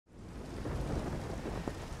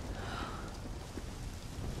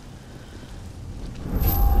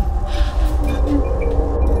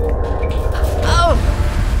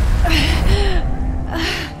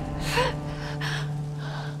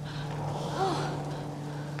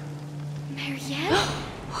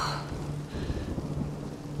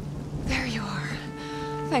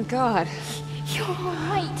thank God. You're all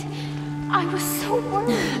right. I was so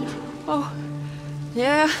worried. Oh,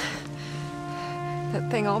 yeah. That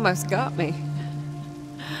thing almost got me.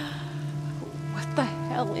 What the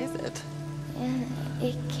hell is it?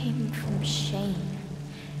 It came from shame.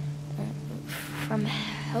 From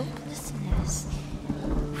helplessness.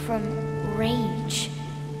 From rage.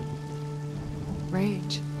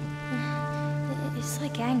 Rage? It's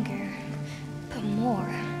like anger, but more.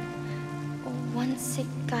 Once it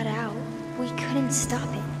got out, we couldn't stop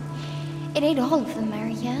it. It ate all of them,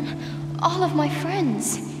 Marianne. All of my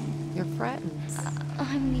friends. Your friends?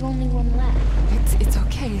 I'm the only one left. It's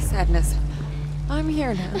okay, Sadness. I'm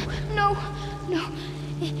here now. No.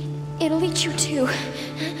 It'll eat you too.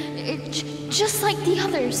 Just like the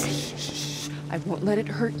others. Shh. I won't let it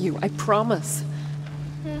hurt you, I promise.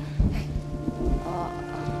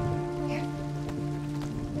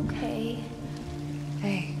 Okay.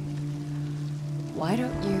 Hey, why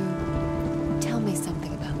don't you tell me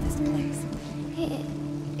something about this place?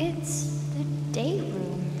 It's the day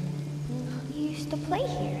room. You used to play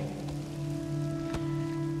here.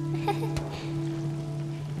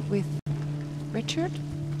 With Richard?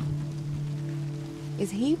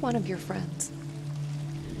 Is he one of your friends?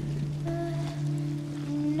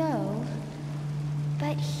 No.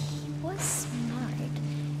 But he was smart.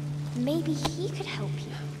 Maybe he could help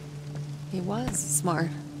you. He was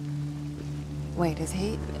smart. Wait, is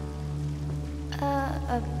he?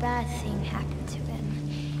 A bad thing happened to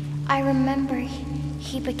him. I remember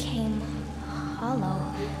he became hollow,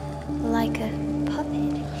 like a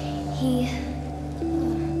puppet.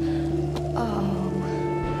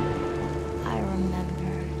 I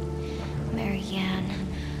remember. Marianne,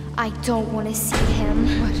 I don't want to see him.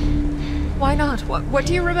 What? Why not? What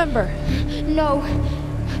do you remember? No,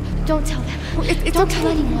 don't tell them. It's don't okay. tell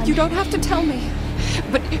anyone. You don't have to tell me.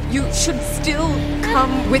 But you should still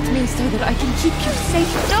come with me so that I can keep you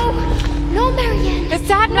safe. No, Marianne. The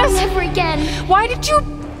Sadness. No, never again. Why did you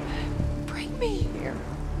bring me here?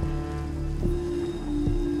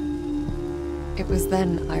 It was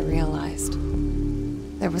then I realized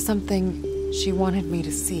there was something she wanted me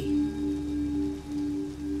to see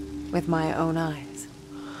with my own eyes.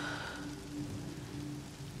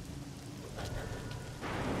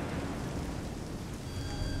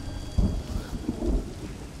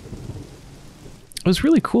 It was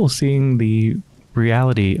really cool seeing the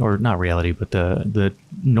reality, or not reality, but the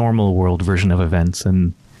normal world version of events,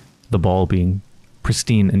 and the ball being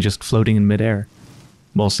pristine and just floating in midair,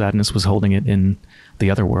 while Sadness was holding it in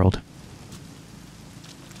the other world.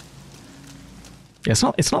 Yeah,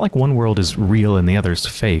 it's not like one world is real and the other's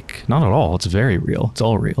fake. Not at all. It's very real. It's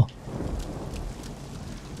all real.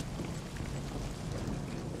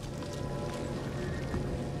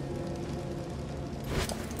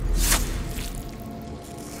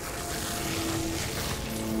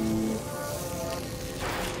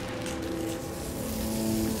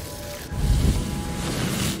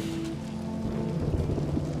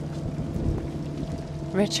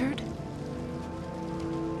 Richard?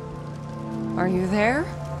 Are you there?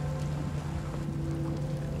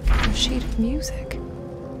 A sheet of music.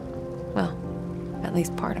 Well, at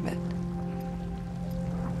least part of it.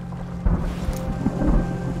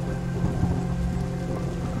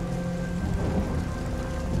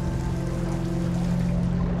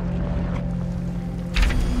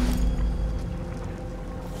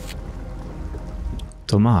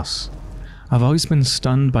 Tomas. I've always been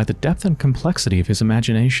stunned by the depth and complexity of his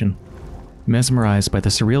imagination, mesmerized by the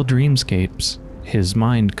surreal dreamscapes his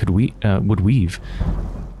mind would weave.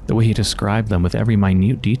 The way he described them with every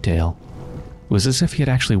minute detail was as if he had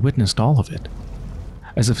actually witnessed all of it,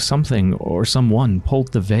 as if something or someone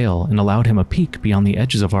pulled the veil and allowed him a peek beyond the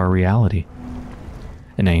edges of our reality.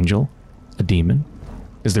 An angel? A demon?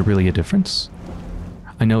 Is there really a difference?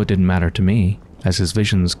 I know it didn't matter to me, as his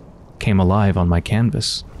visions came alive on my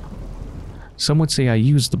canvas. Some would say I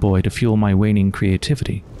used the boy to fuel my waning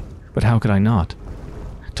creativity, but how could I not?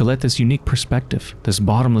 To let this unique perspective, this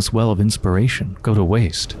bottomless well of inspiration, go to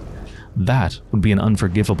waste, that would be an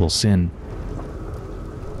unforgivable sin.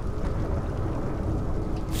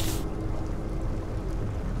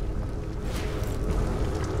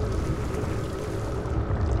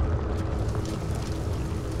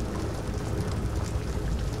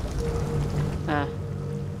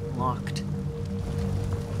 Locked.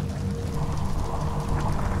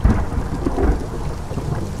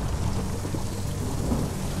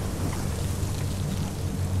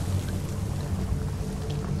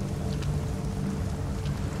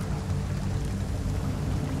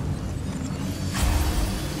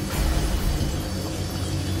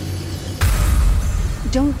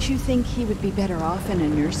 Don't you think he would be better off in a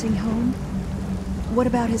nursing home? What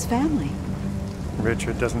about his family?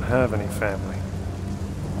 Richard doesn't have any family.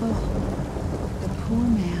 Oh, the poor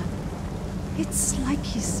man. It's like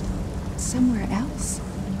he's somewhere else.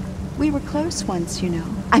 We were close once, you know.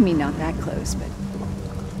 I mean, not that close, but...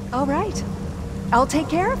 All right. I'll take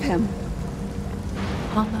care of him.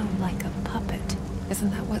 Hollow like a puppet.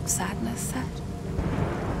 Isn't that what Sadness said?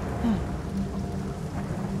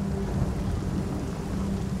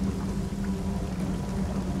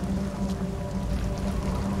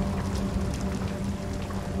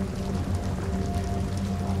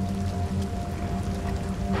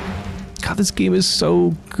 God, this game is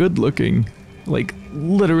so good looking. Like,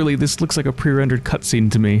 literally, this looks like a pre-rendered cutscene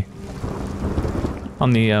to me.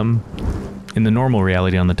 On the, in the normal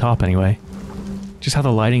reality on the top, anyway. Just how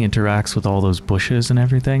the lighting interacts with all those bushes and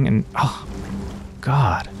everything, and, oh,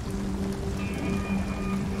 God.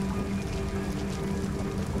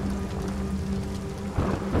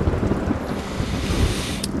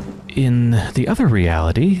 In the other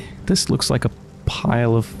reality, this looks like a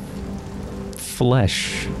pile of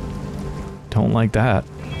flesh. Don't like that.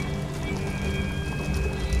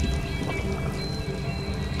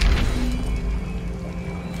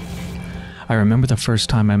 I remember the first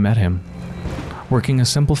time I met him. Working a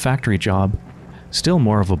simple factory job. Still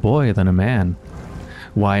more of a boy than a man.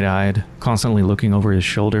 Wide-eyed, constantly looking over his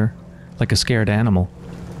shoulder, like a scared animal.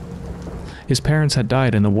 His parents had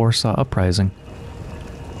died in the Warsaw Uprising.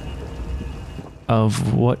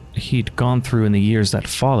 Of what he'd gone through in the years that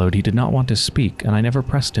followed, he did not want to speak, and I never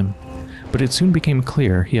pressed him. But it soon became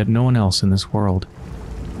clear he had no one else in this world.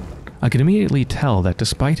 I could immediately tell that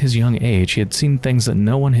despite his young age, he had seen things that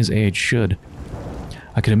no one his age should.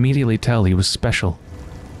 I could immediately tell he was special.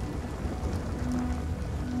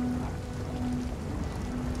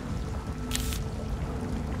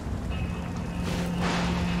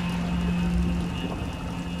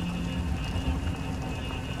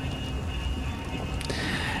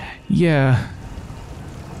 Yeah,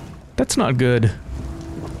 that's not good.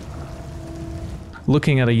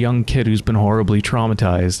 Looking at a young kid who's been horribly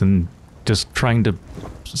traumatized and just trying to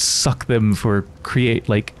suck them for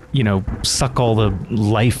suck all the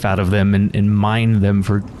life out of them and mine them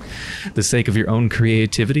for the sake of your own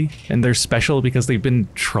creativity. And they're special because they've been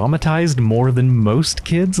traumatized more than most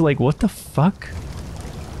kids? Like, what the fuck?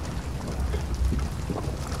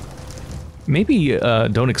 Maybe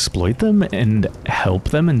don't exploit them and help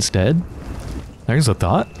them instead. There's a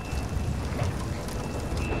thought.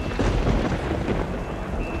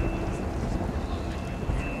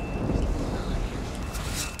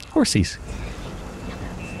 Horsies.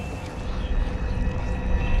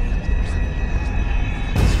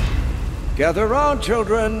 Gather round,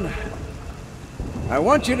 children. I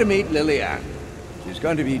want you to meet Lilianne. She's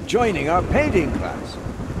going to be joining our painting class.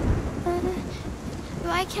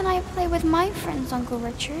 Why can't I play with my friends, Uncle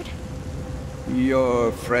Richard?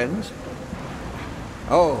 Your friends?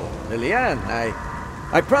 Oh, Lilianne,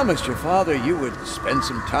 I promised your father you would spend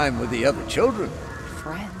some time with the other children.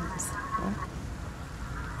 Friends.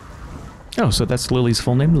 Oh, so that's Lily's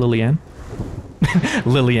full name, Lilianne?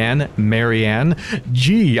 Lilianne, Marianne.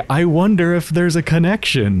 Gee, I wonder if there's a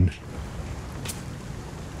connection.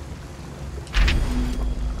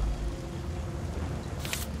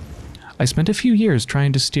 I spent a few years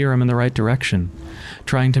trying to steer him in the right direction,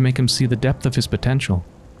 trying to make him see the depth of his potential.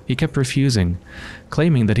 He kept refusing,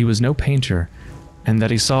 claiming that he was no painter, and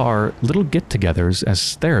that he saw our little get-togethers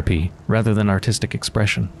as therapy rather than artistic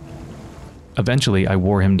expression. Eventually, I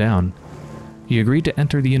wore him down. He agreed to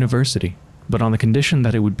enter the university, but on the condition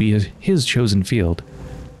that it would be his chosen field,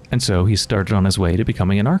 and so he started on his way to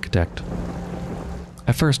becoming an architect.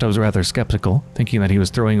 At first I was rather skeptical, thinking that he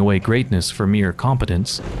was throwing away greatness for mere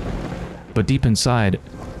competence, but deep inside,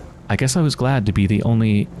 I guess I was glad to be the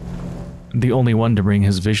only one to bring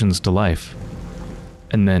his visions to life.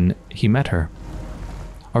 And then he met her.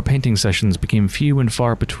 Our painting sessions became few and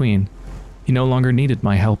far between. He no longer needed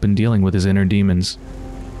my help in dealing with his inner demons.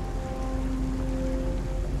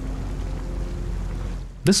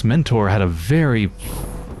 This mentor had a very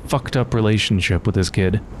fucked up relationship with this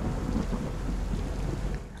kid.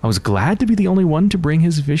 I was glad to be the only one to bring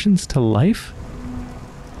his visions to life?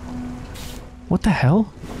 What the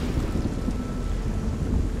hell?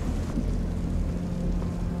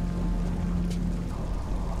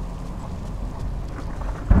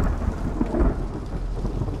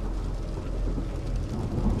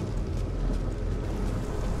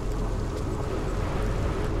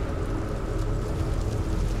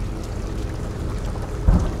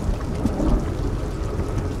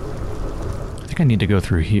 I think I need to go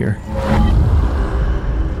through here.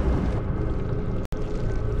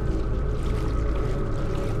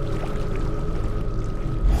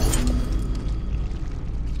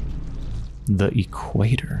 The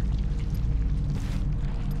equator.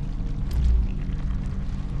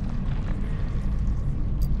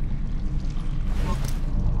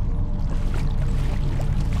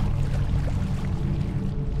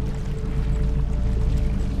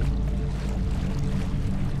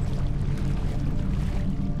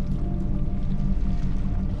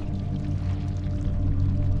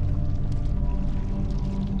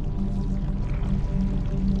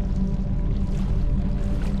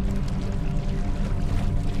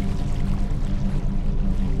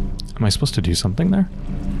 Am I supposed to do something there?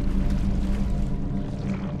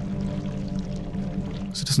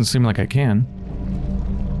 It doesn't seem like I can.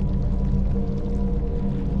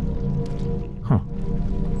 Huh.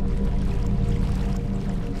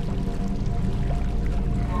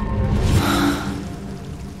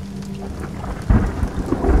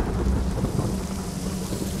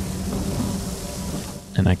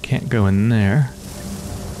 And I can't go in there.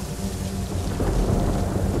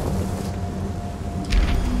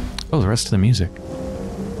 Oh, the rest of the music.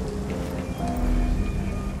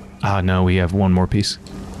 Ah, no, we have one more piece.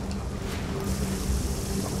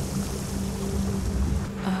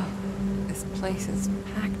 Oh, this place is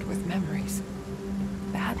packed with memories.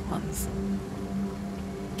 Bad ones.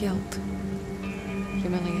 Guilt.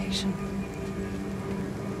 Humiliation.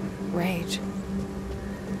 Rage.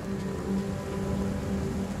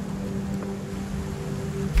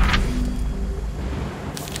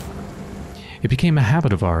 It became a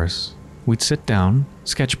habit of ours. We'd sit down,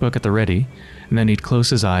 sketchbook at the ready, and then he'd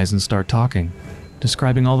close his eyes and start talking,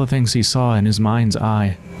 describing all the things he saw in his mind's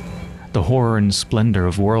eye, the horror and splendor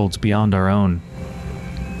of worlds beyond our own.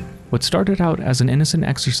 What started out as an innocent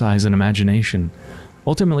exercise in imagination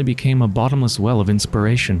ultimately became a bottomless well of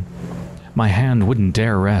inspiration. My hand wouldn't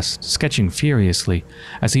dare rest, sketching furiously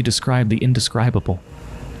as he described the indescribable.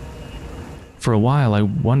 For a while, I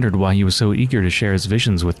wondered why he was so eager to share his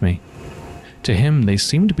visions with me. To him, they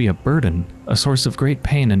seemed to be a burden, a source of great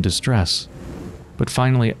pain and distress. But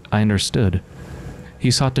finally, I understood.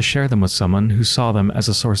 He sought to share them with someone who saw them as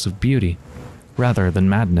a source of beauty, rather than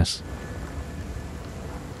madness.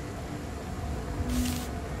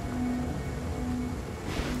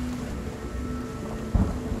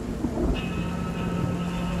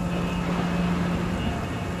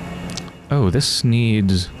 Oh, this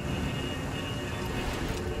needs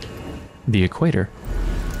the equator.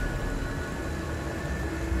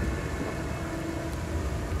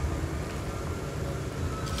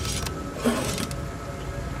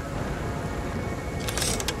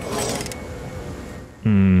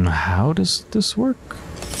 How does this work?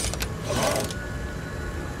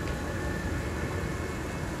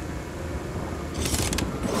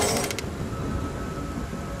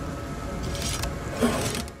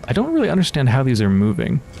 I don't really understand how these are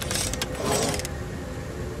moving.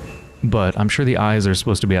 But I'm sure the eyes are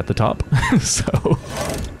supposed to be at the top, so...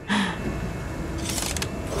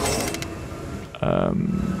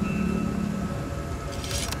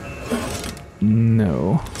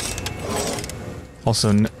 No.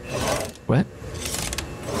 Also, no... What?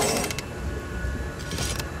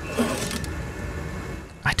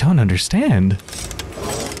 I don't understand.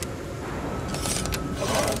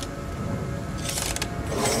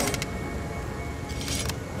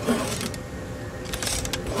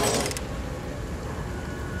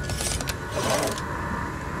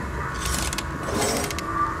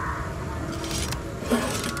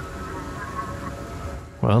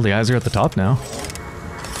 Well, the eyes are at the top now.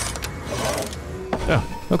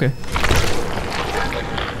 Oh, okay.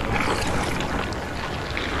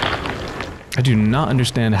 I do not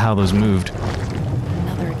understand how those moved.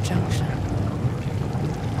 Another junction.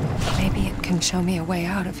 Maybe it can show me a way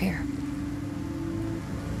out of here.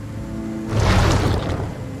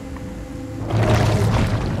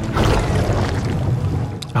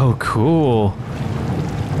 Oh, cool.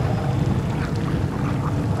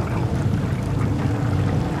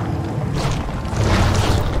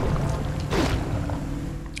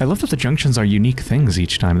 I love that the junctions are unique things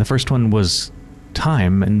each time. The first one was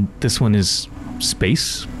time, and this one is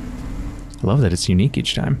space. I love that it's unique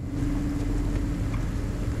each time.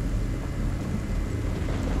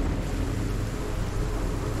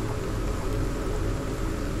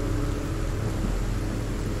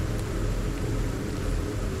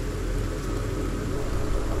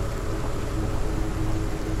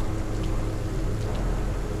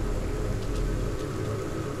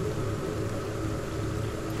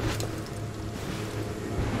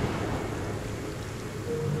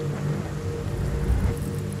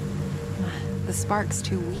 The spark's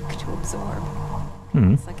too weak to absorb.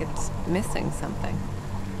 It's like it's missing something.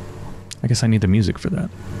 I guess I need the music for that.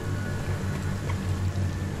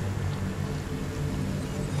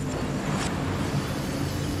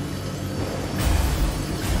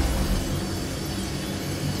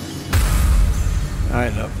 I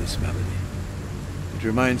love this melody. It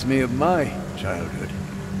reminds me of my childhood.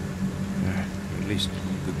 At least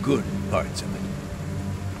the good parts of it.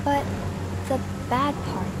 But the bad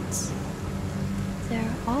parts,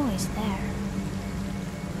 they're always there,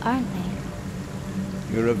 aren't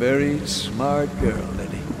they? You're a very smart girl,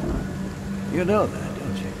 Lily. You know that,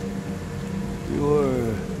 don't you?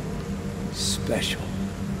 You're special.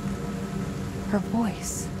 Her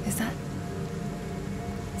voice, is that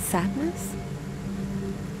sadness?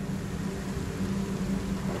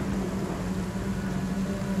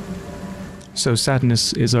 So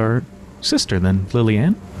Sadness is our sister then,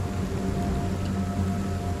 Lilianne?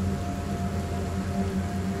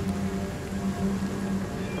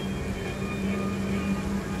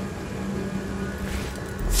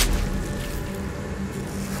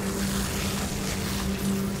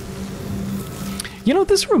 You know,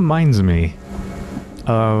 this reminds me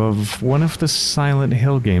of one of the Silent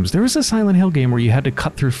Hill games. There was a Silent Hill game where you had to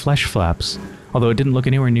cut through flesh flaps, although it didn't look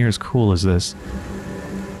anywhere near as cool as this.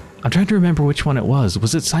 I'm trying to remember which one it was.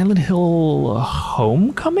 Was it Silent Hill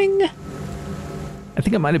Homecoming? I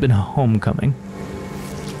think it might have been Homecoming.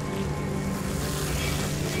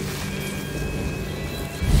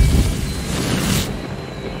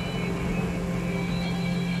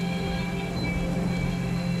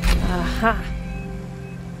 Aha!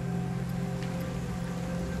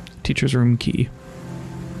 Teacher's room key.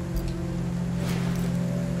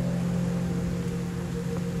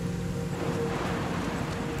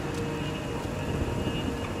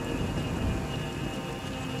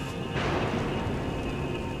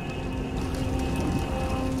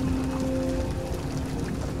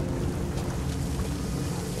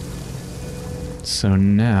 So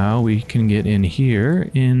now we can get in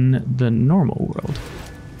here in the normal world.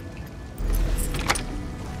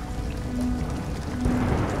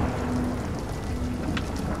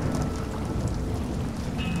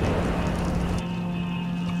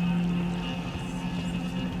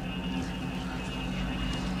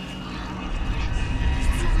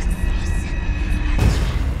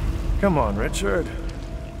 Come on, Richard.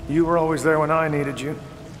 You were always there when I needed you.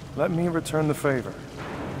 Let me return the favor.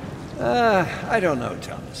 I don't know,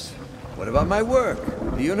 Thomas. What about my work?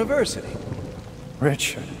 The university?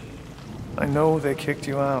 Richard, I know they kicked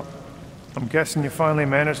you out. I'm guessing you finally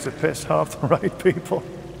managed to piss off the right people.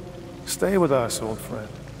 Stay with us, old friend.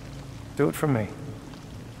 Do it for me.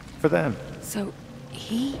 For them. So,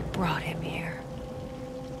 he brought him here.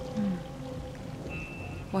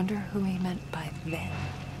 Wonder who he meant by them.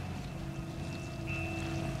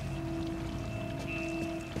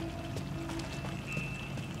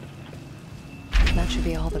 That should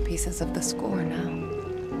be all the pieces of the score now.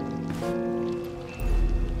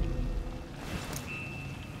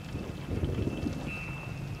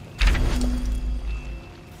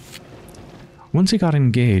 Once he got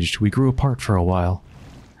engaged, we grew apart for a while.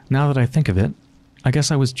 Now that I think of it, I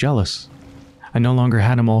guess I was jealous. I no longer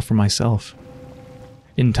had him all for myself.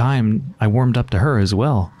 In time, I warmed up to her as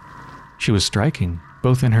well. She was striking,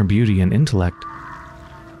 both in her beauty and intellect.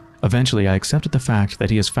 Eventually, I accepted the fact that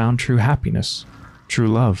he has found true happiness, true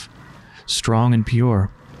love, strong and pure.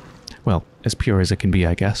 Well, as pure as it can be,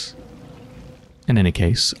 I guess. In any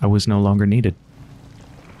case, I was no longer needed.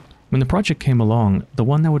 When the project came along, the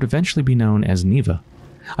one that would eventually be known as Niwa,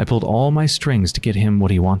 I pulled all my strings to get him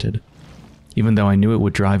what he wanted. Even though I knew it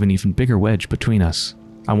would drive an even bigger wedge between us,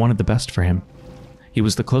 I wanted the best for him. He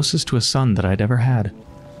was the closest to a son that I'd ever had.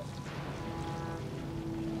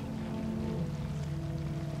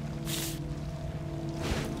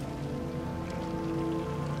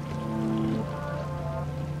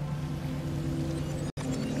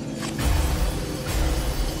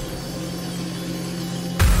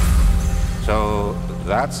 So,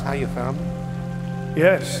 that's how you found him?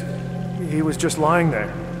 Yes. He was just lying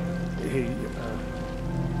there.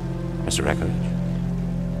 Mr. Eckridge?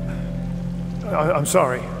 I'm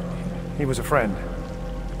sorry. He was a friend.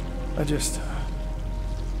 I just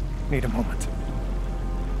need a moment.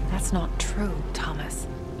 That's not true, Thomas.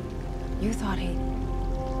 You thought he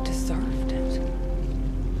deserved it.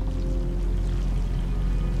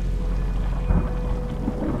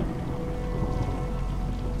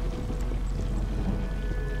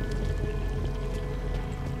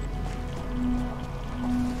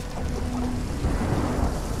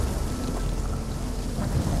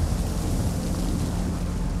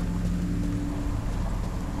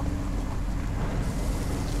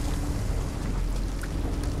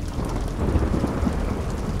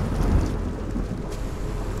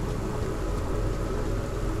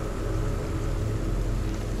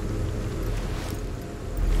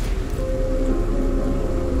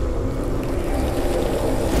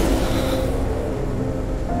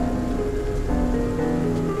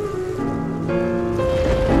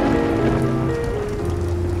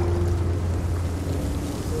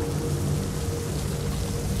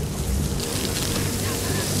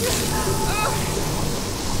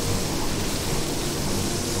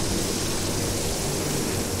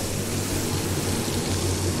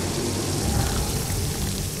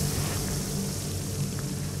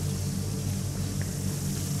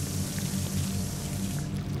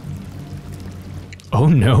 Oh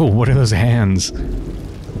no, what are those hands?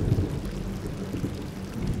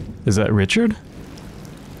 Is that Richard?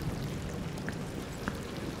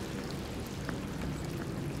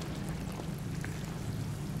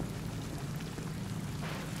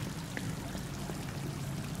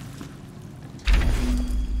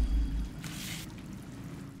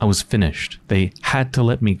 I was finished. They had to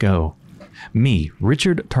let me go. Me,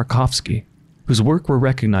 Richard Tarkovsky, whose work were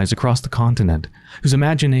recognized across the continent, whose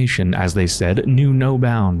imagination, as they said, knew no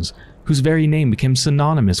bounds, whose very name became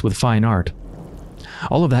synonymous with fine art.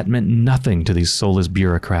 All of that meant nothing to these soulless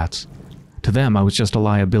bureaucrats. To them, I was just a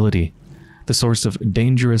liability, the source of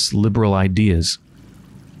dangerous liberal ideas.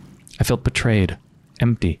 I felt betrayed,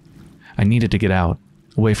 empty. I needed to get out,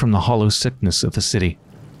 away from the hollow sickness of the city.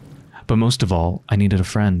 But most of all, I needed a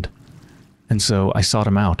friend. And so I sought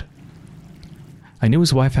him out. I knew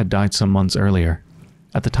his wife had died some months earlier.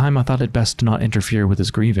 At the time, I thought it best to not interfere with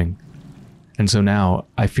his grieving. And so now,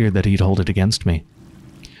 I feared that he'd hold it against me,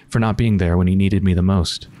 for not being there when he needed me the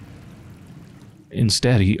most.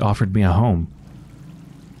 Instead, he offered me a home.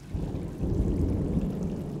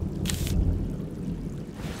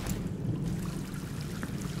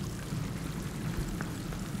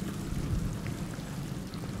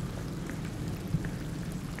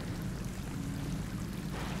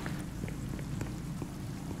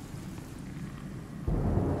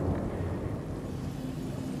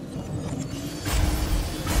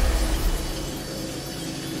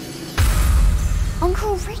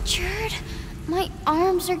 Uncle Richard, my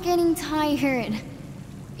arms are getting tired.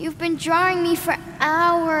 You've been drawing me for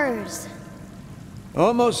hours.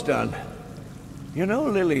 Almost done. You know,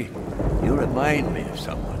 Lily, you remind me of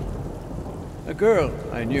someone. A girl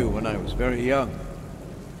I knew when I was very young.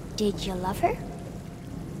 Did you love her?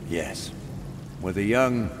 Yes. With a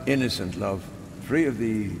young, innocent love, free of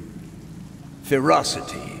the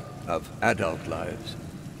ferocity of adult lives.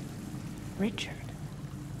 Richard.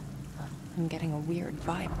 I'm getting a weird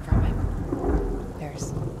vibe from him.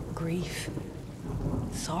 There's grief,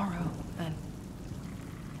 sorrow, and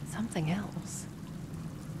something else.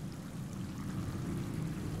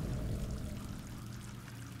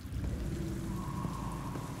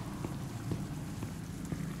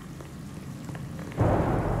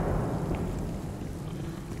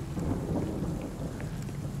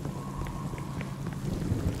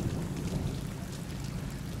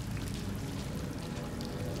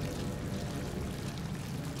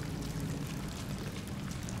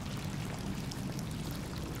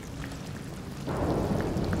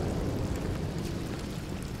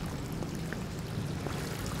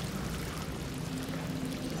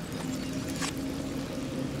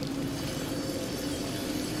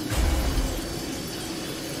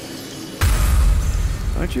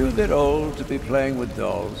 Aren't you a bit old to be playing with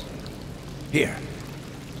dolls? Here,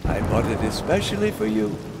 I bought it especially for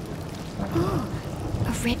you. Oh,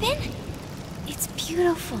 a ribbon? It's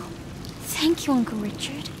beautiful. Thank you, Uncle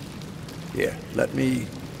Richard. Here, let me...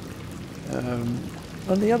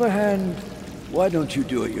 on the other hand, why don't you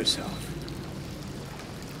do it yourself?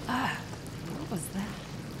 What was that?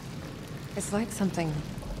 It's like something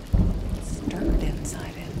stirred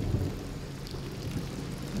inside it.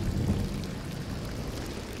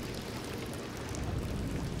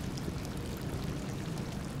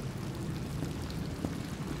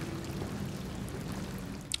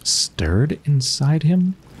 Stirred inside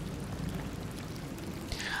him?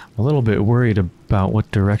 A little bit worried about what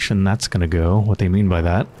direction that's gonna go, what they mean by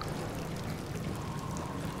that.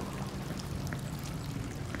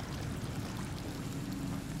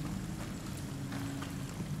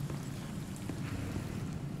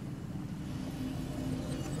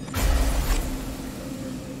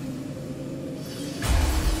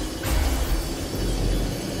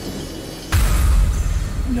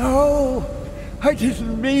 No! I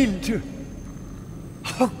didn't mean to.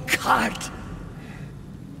 Oh, God!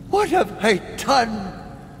 What have I done?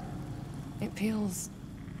 It feels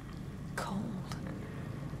cold.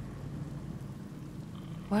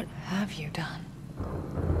 What have you done?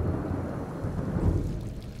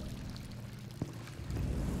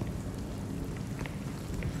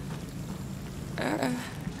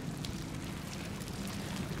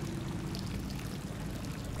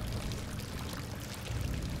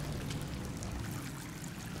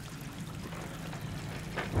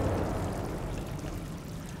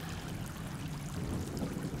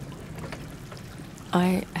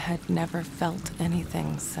 I had never felt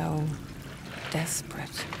anything so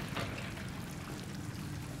desperate.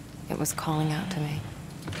 It was calling out to me.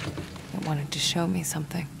 It wanted to show me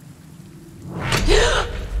something.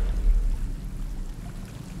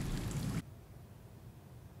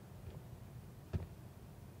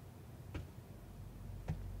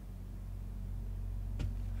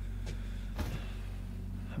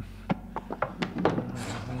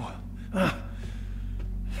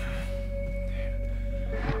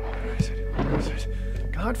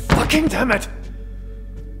 God fucking damn it!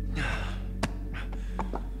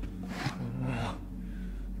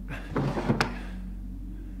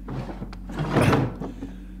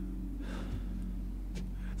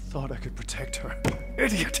 Thought I could protect her.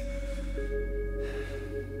 Idiot!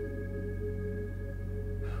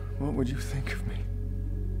 What would you think of me?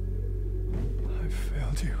 I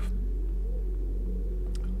failed you.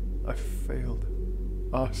 I failed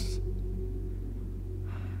us.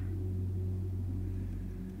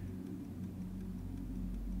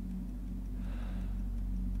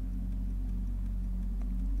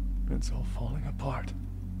 It's all falling apart.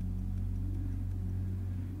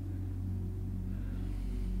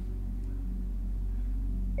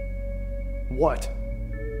 What?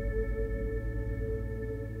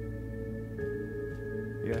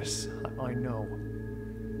 Yes, I know.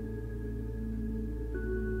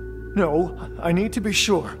 No, I need to be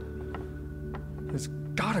sure. There's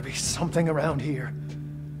gotta be something around here.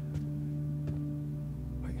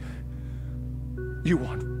 Wait. You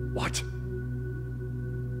want what?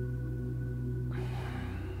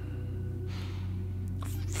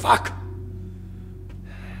 Fuck!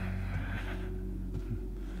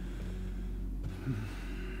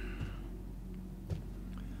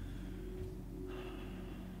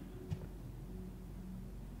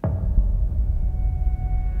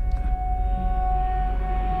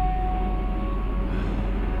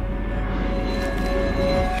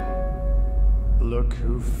 Look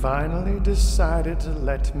who finally decided to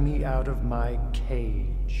let me out of my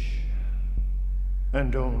cage.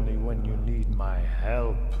 And only when you need my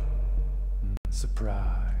help.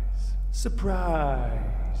 Surprise.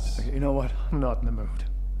 Surprise. Okay, you know what? I'm not in the mood.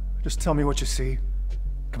 Just tell me what you see.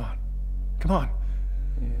 Come on. Come on.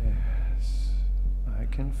 Yes. I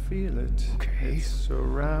can feel it. Okay. It's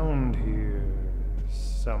around here.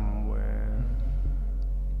 Somewhere.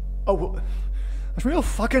 Oh, well, that's real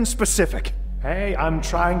fucking specific. Hey, I'm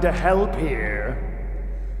trying to help here.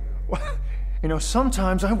 Well, you know,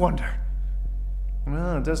 sometimes I wonder.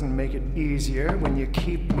 Well, it doesn't make it easier when you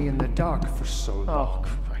keep me in the dark for so long. Oh,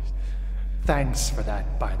 Christ. Thanks for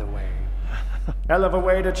that, by the way. Hell of a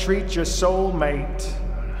way to treat your soulmate.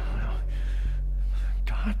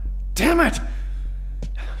 God damn it!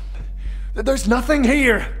 There's nothing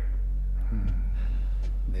here!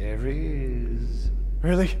 There is.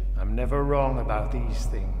 Really? I'm never wrong about these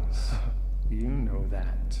things. You know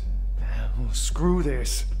that. Well, screw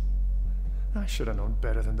this. I should have known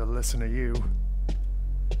better than to listen to you.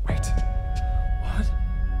 Wait. What?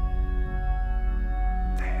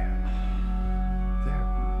 There.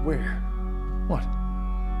 There. Where? What?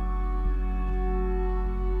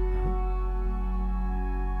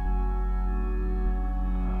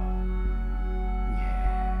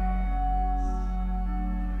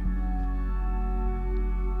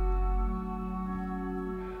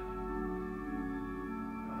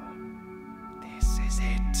 This is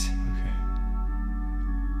it.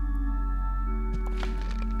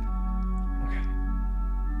 Okay.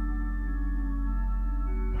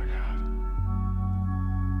 My God.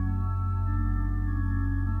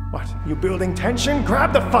 What? You building tension?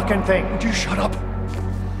 Grab the fucking thing! Would you shut up?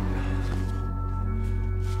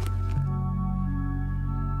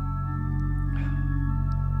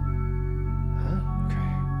 Huh?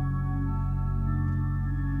 Okay.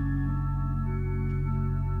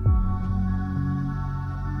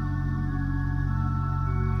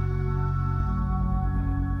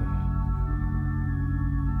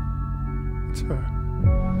 It's her.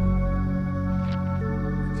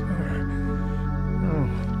 It's her. No.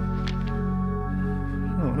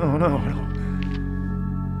 No, no, no, no.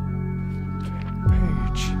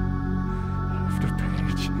 Page. After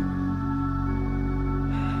page.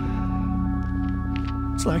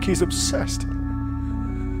 It's like he's obsessed.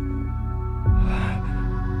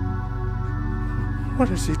 What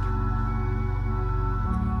is he?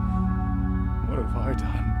 What have I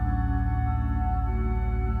done?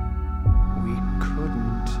 We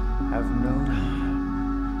couldn't have known.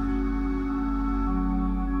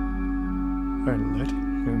 I let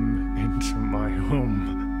him into my home.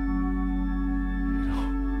 You know,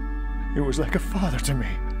 he was like a father to me.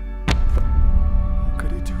 How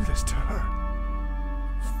could he do this to her?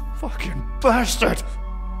 Fucking bastard!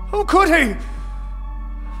 How could he?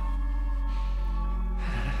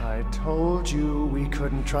 I told you we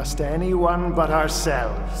couldn't trust anyone but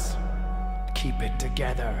ourselves. Keep it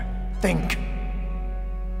together. Think.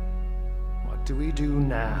 What do we do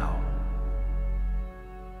now?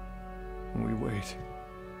 We wait.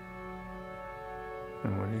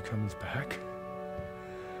 And when he comes back,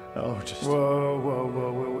 I'll just... Whoa, whoa,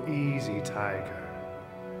 whoa, whoa. Easy, Tiger.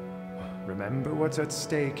 Remember what's at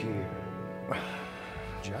stake here.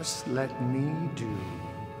 Just let me do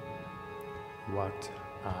what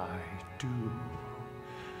I do.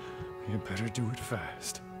 You better do it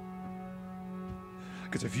fast.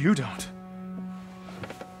 Because if you don't,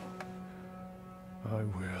 I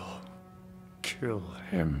will kill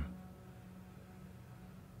him.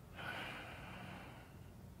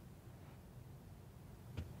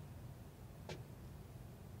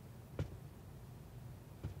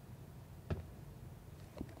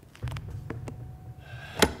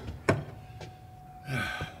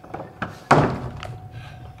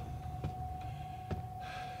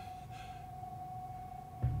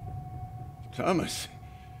 Thomas.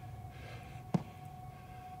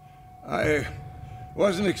 I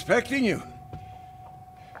wasn't expecting you.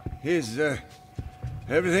 Is,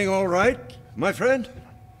 everything all right, my friend?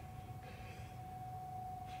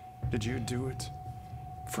 Did you do it,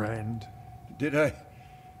 friend? Did I?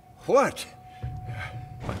 What?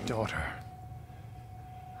 My daughter.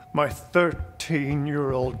 My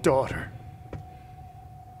 13-year-old daughter.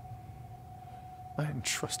 I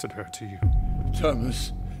entrusted her to you.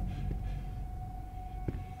 Thomas.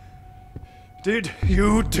 Did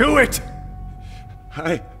you do it?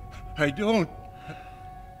 I don't.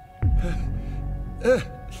 I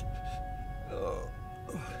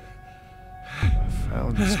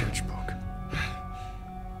found the sketchbook.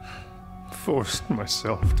 Forced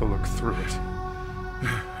myself to look through it.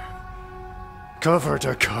 Cover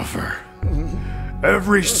to cover.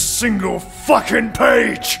 Every single fucking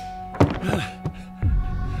page!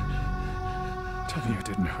 Tell me you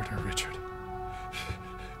didn't hurt her, Richard.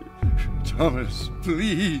 Thomas,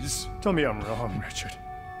 please. Tell me I'm wrong, Richard.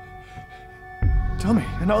 Tell me,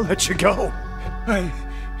 and I'll let you go.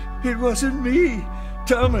 It wasn't me.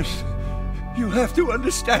 Thomas, you have to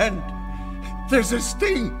understand. There's a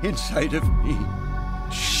sting inside of me.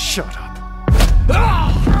 Shut up.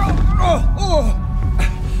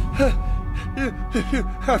 You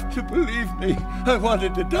have to believe me. I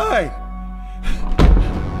wanted to die.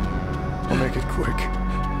 I'll make it quick.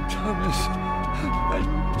 Thomas,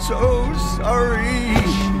 I'm so sorry.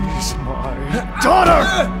 She's my daughter!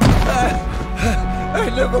 I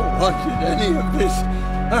never wanted any of this.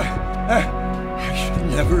 I should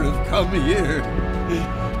never have come here.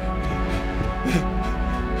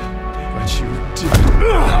 But you did.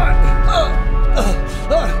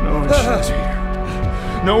 Knowing she's here.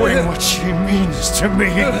 Knowing what she means to me.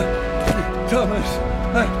 Thomas,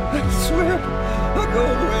 I swear I'll go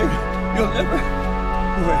away. You'll never...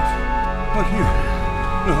 Wait, what you...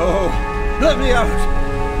 No, let me out.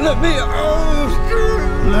 Let me out.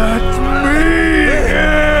 Let me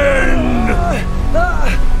in!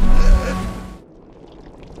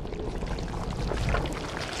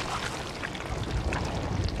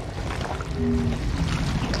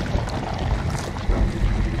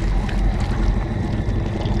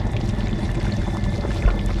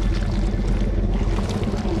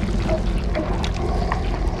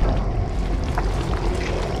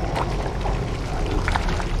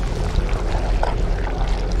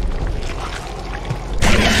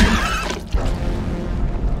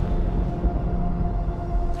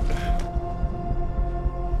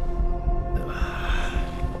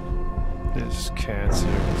 This cancer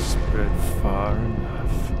has spread far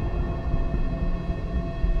enough.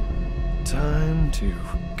 Time to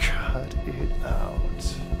cut it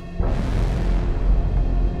out.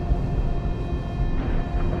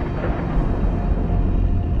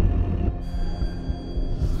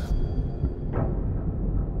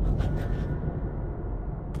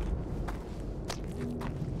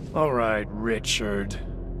 All right, Richard.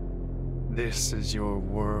 This is your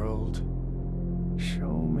world.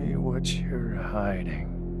 Show me what you're hiding.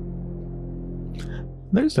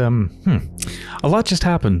 There's, a lot just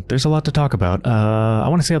happened. There's a lot to talk about. I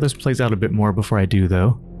want to see how this plays out a bit more before I do,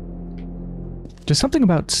 though. Just something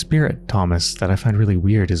about Spirit Thomas that I find really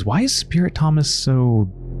weird is, why is Spirit Thomas so...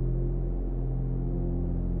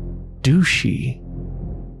 douchey?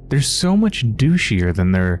 They're so much douchier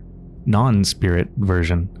than their non-spirit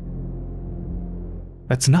version.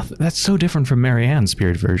 That's so different from Marianne's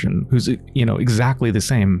spirit version, who's, you know, exactly the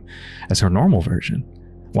same as her normal version.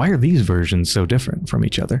 Why are these versions so different from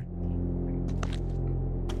each other?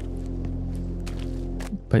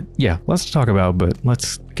 But yeah, lots to talk about, but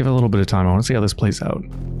let's give it a little bit of time. I want to see how this plays out.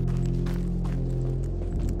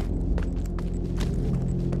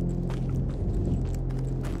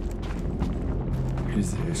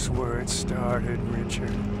 Is this where it started,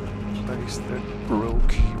 Richard? A place that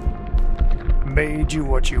broke you? Made you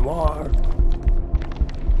what you are?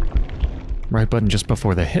 Right button just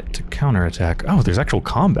before the hit to counterattack. Oh, there's actual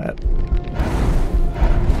combat.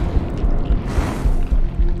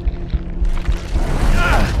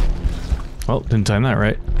 Well, didn't time that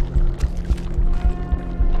right.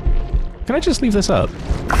 Can I just leave this up?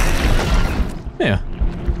 Yeah.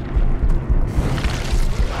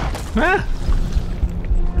 Ah!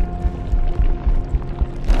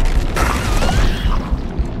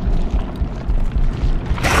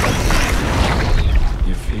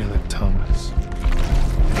 You feel it, Thomas.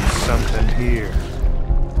 There's something here.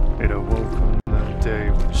 It awoke on that day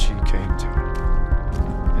when she came to it.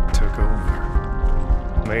 It took over.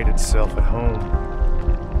 Made itself at home.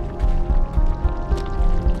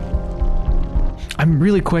 I'm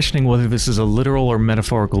really questioning whether this is a literal or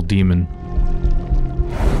metaphorical demon.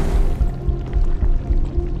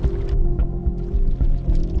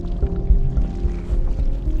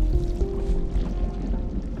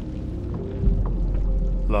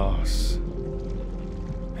 Loss.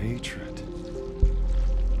 Hatred.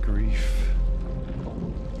 Grief.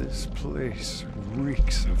 This place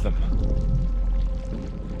reeks of them.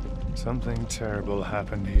 Something terrible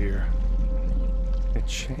happened here. It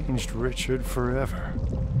changed Richard forever.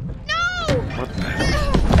 No! What the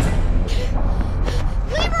hell?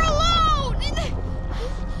 Leave her alone!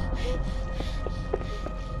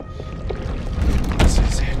 This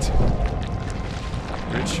is it.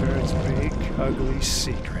 Richard's big, ugly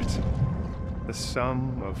secret. The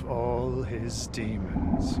sum of all his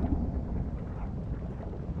demons.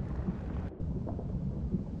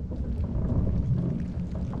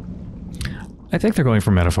 I think they're going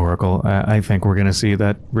for metaphorical. I think we're going to see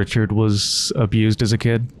that Richard was abused as a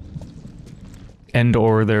kid. And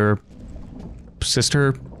or their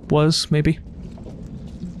sister was, maybe?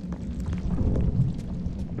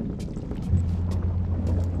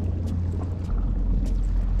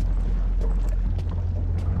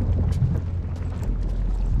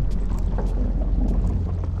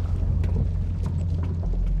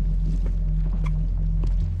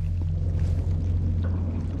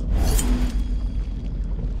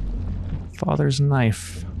 Father's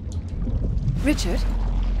knife. Richard,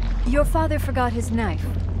 your father forgot his knife.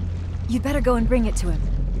 You'd better go and bring it to him.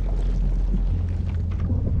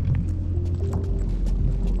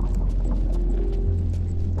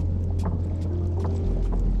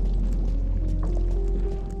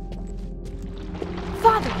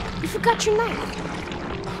 Father, you forgot your knife.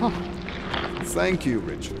 Thank you,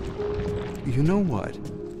 Richard. You know what?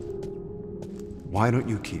 Why don't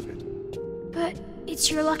you keep it? But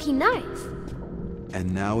it's your lucky knife.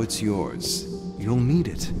 And now it's yours. You'll need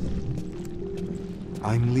it.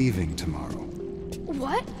 I'm leaving tomorrow.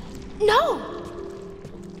 What? No!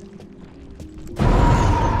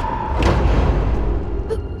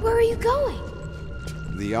 But where are you going?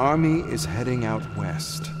 The army is heading out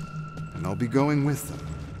west, and I'll be going with them.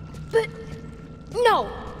 But... no!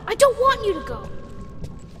 I don't want you to go!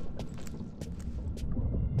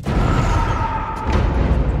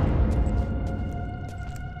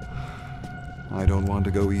 I don't want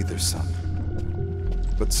to go either, son.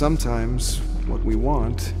 But sometimes, what we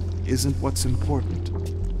want isn't what's important.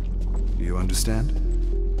 Do you understand?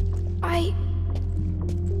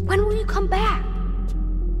 When will you come back?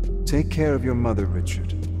 Take care of your mother,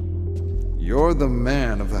 Richard. You're the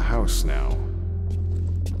man of the house now.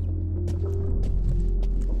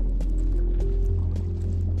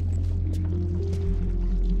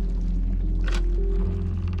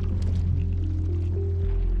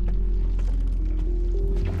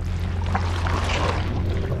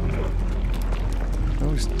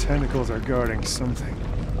 Those tentacles are guarding something.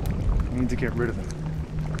 We need to get rid of them.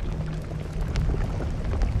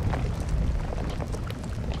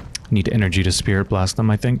 Need energy to spirit blast them,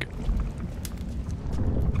 I think.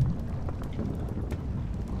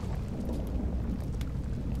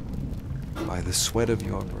 By the sweat of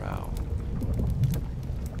your brow.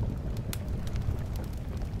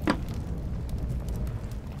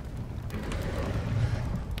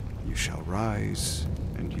 You shall rise,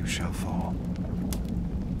 and you shall fall.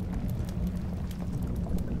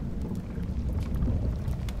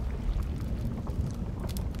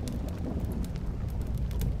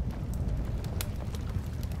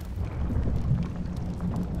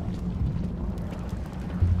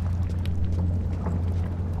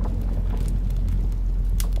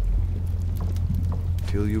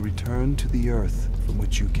 Till you return to the earth from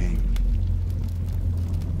which you came.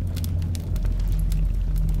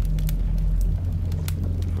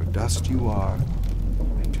 For dust you are,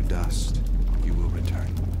 and to dust you will return.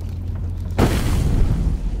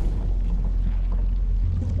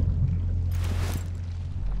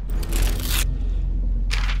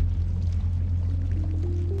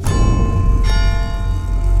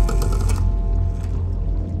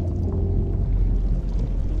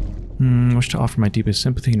 Wish to offer my deepest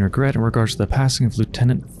sympathy and regret in regards to the passing of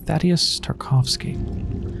Lieutenant Thaddeus Tarkovsky.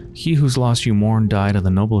 He whose loss you mourn died of the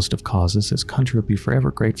noblest of causes. His country will be forever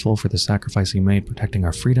grateful for the sacrifice he made protecting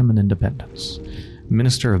our freedom and independence.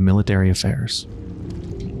 Minister of Military Affairs.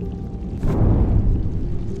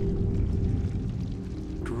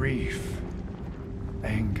 Grief.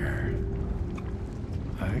 Anger.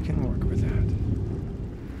 I can work with that.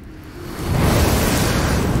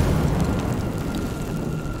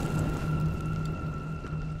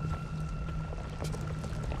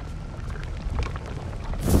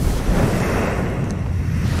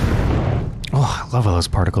 Oh, I love how those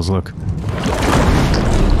particles look.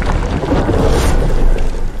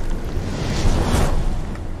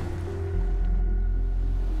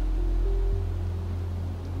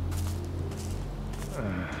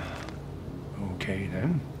 Okay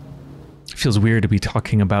then. It feels weird to be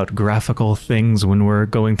talking about graphical things when we're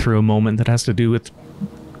going through a moment that has to do with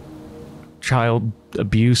child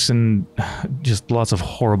abuse and just lots of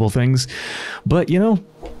horrible things. But, you know,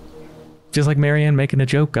 just like Marianne making a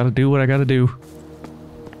joke, gotta do what I gotta do.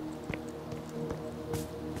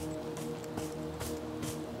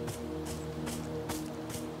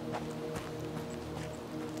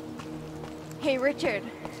 Hey, Richard.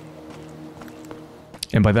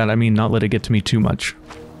 And by that I mean not let it get to me too much.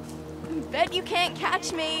 Bet you can't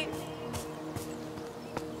catch me.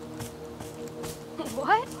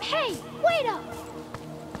 What? Hey, wait up!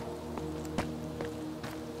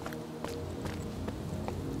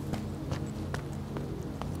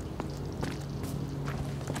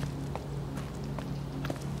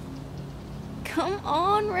 Come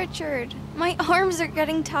on, Richard. My arms are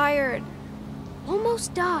getting tired.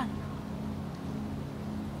 Almost done.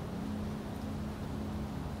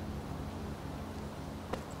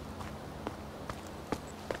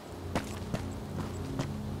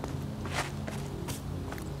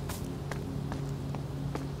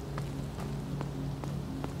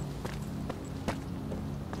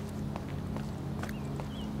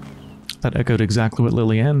 That echoed exactly what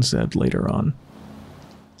Lillian said later on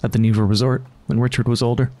at the Niwa Resort when Richard was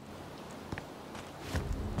older.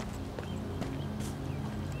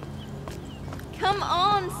 Come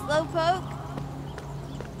on, Slowpoke.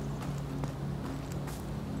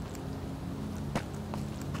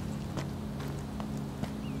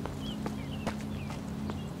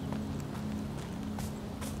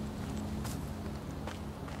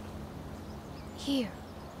 Here,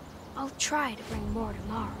 I'll try to bring more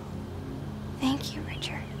tomorrow. Thank you,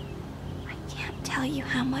 Richard. I can't tell you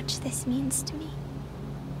how much this means to me.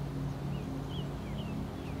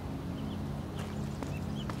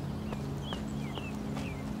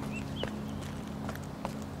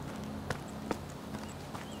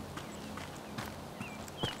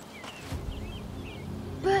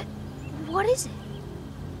 But what is it?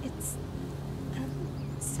 It's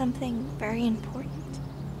something very important.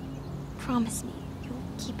 Promise me you'll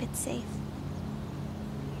keep it safe.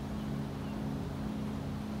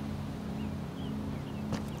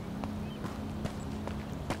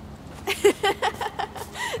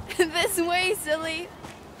 This way, silly.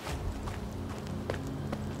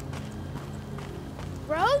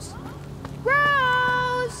 Rose?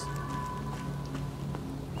 Rose!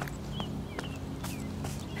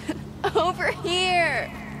 Over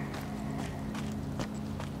here!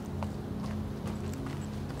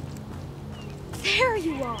 There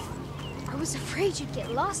you are! I was afraid you'd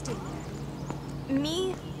get lost in there.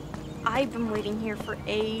 Me? I've been waiting here for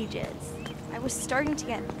ages. I was starting to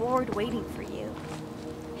get bored waiting for you.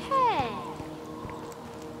 Hey!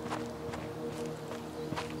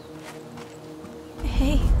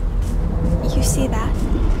 Hey, you see that?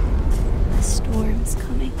 The storm's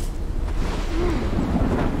coming.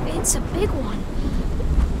 It's a big one.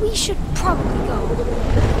 We should probably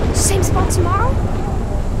go. Same spot tomorrow?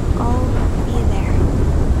 I'll be there.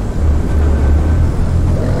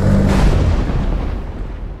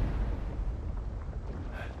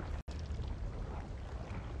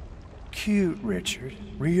 Cute, Richard.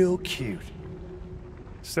 Real cute.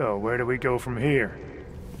 So, where do we go from here?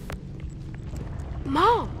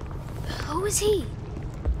 Mom! Who is he?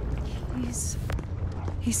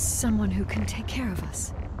 He's someone who can take care of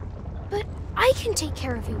us. But I can take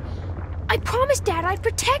care of you. I promised Dad I'd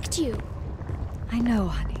protect you. I know,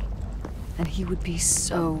 honey. And he would be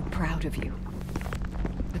so proud of you.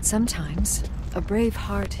 But sometimes, a brave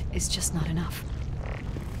heart is just not enough.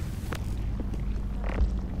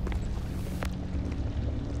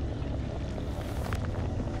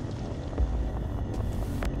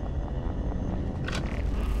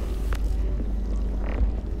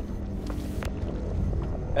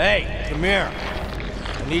 Hey, come here.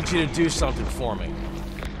 I need you to do something for me.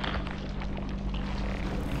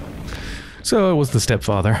 So it was the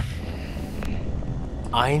stepfather.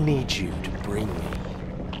 I need you to bring me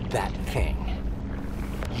that thing.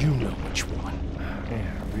 You know which one.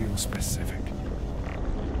 Yeah, real specific.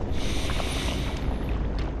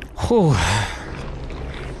 Whew.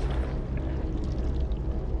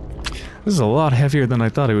 This is a lot heavier than I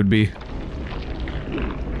thought it would be.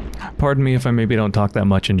 Pardon me if I maybe don't talk that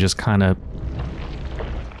much and just kind of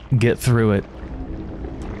get through it.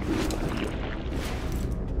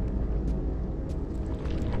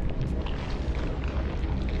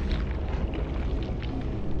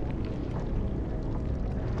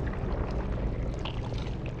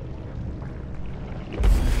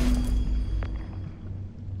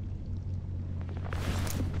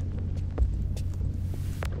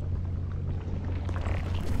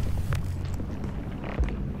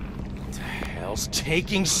 What's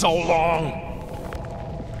taking so long?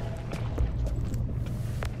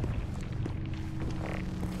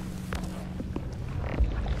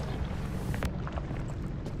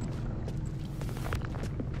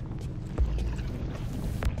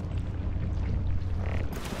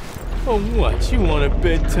 Oh, what? You want a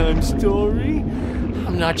bedtime story?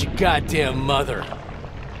 I'm not your goddamn mother.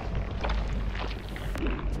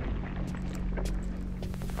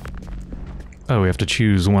 Oh, we have to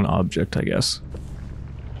choose one object, I guess.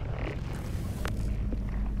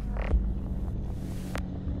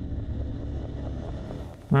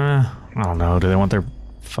 I don't know. Do they want their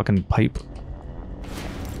fucking pipe?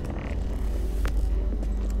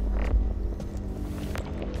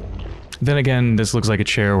 Then again, this looks like a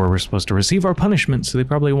chair where we're supposed to receive our punishment, so they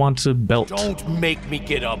probably want a belt. Don't make me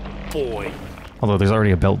get up, boy. Although there's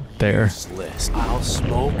already a belt there. Useless. I'll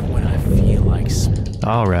smoke when I feel like smoking.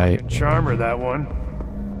 Alright. Charmer, that one.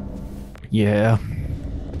 Yeah.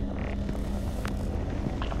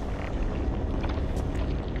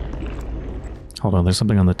 Hold on, there's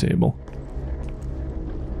something on the table.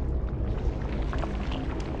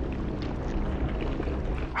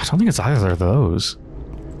 I don't think it's either of those.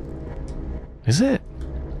 Is it?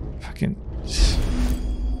 Fucking...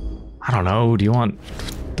 I don't know, do you want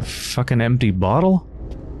the fucking empty bottle?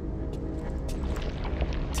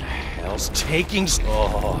 What the hell's taking...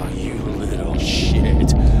 Oh, you little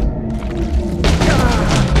shit.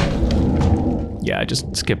 Yeah, I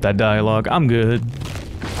just skipped that dialogue. I'm good.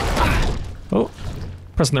 Oh,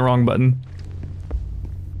 pressing the wrong button.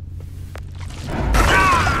 What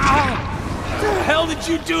the hell did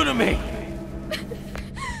you do to me?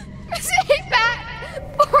 Stay back,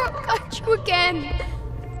 or I'll cut you again.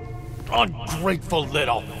 Ungrateful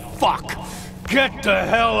little fuck! Get the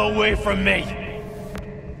hell away from me!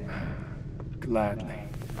 Gladly.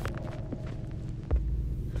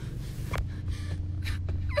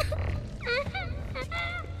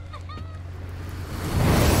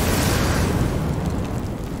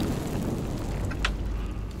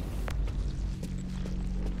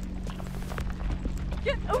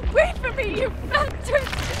 Get away from me, you bastard!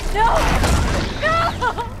 No! No!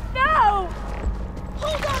 No!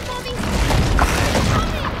 Hold on, Mommy.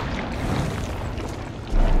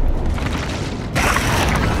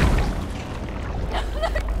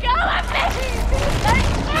 Let go of me! Let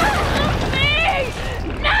go of me!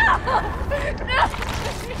 No! No!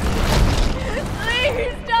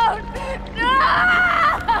 Please don't! No!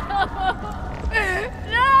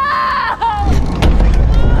 No!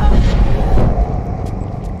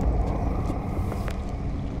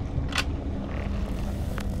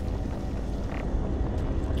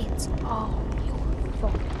 It's all your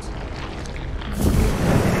fault.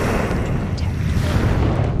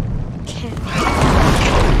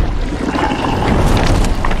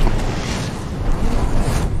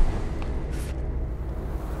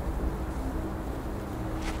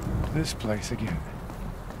 This place again.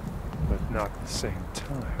 But not at the same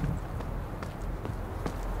time.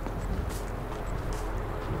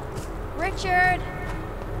 Richard!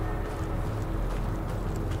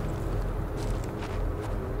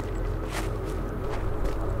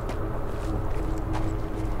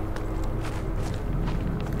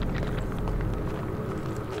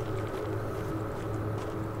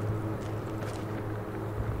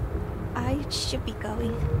 I should be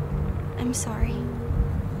going. I'm sorry.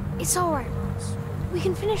 It's alright, Rose. We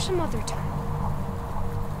can finish some other time.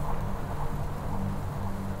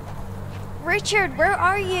 Richard, where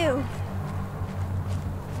are you?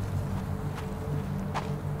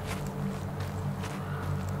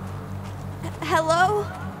 Hello?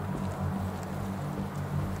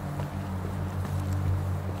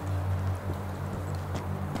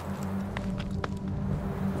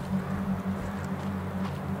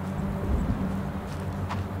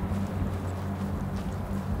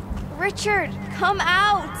 Richard, come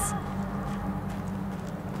out!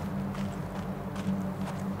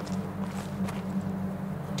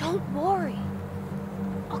 Don't worry.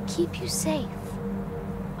 I'll keep you safe.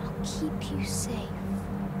 I'll keep you safe.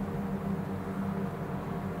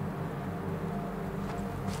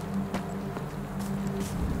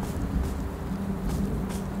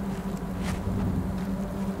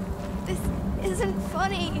 This isn't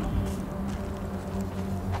funny.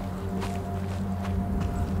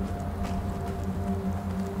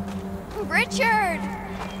 Richard!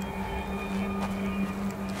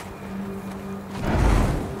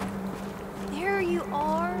 There you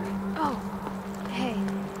are. Oh, hey.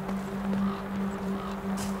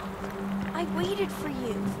 I waited for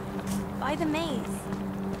you. By the maze.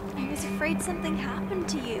 I was afraid something happened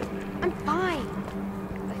to you. I'm fine.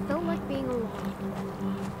 I felt like being alone.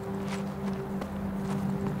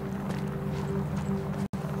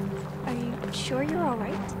 Are you sure you're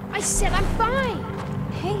alright? I said I'm fine!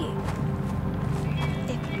 Hey.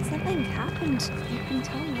 If something happened, you can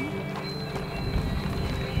tell me.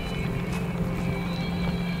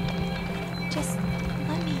 Just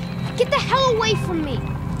let me... Get the hell away from me!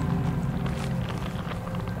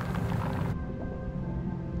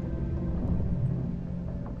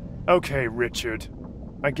 Okay, Richard.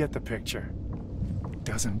 I get the picture.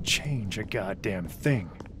 Doesn't change a goddamn thing.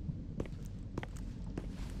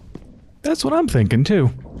 That's what I'm thinking,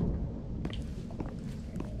 too.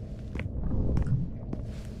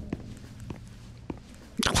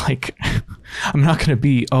 Like, I'm not gonna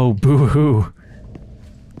be, oh, boo-hoo.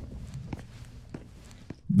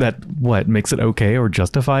 That, what, makes it okay or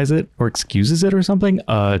justifies it or excuses it or something?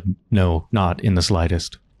 No, not in the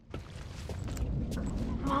slightest.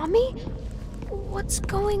 Mommy? What's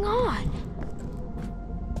going on?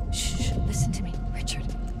 Shh, listen to me, Richard.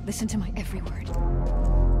 Listen to my every word.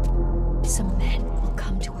 Some men will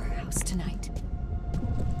come to our house tonight.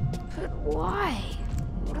 But why?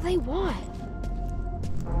 What do they want?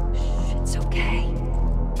 Shh, it's okay.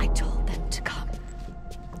 I told them to come.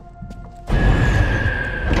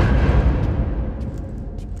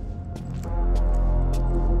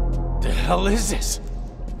 The hell is this?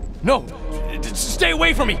 No! Stay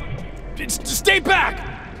away from me! Stay back!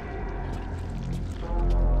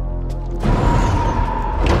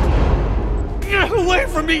 Get away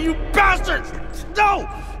from me, you bastards! No!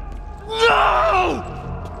 No!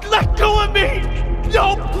 Let go of me!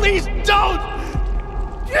 No, please don't!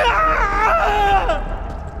 Ah!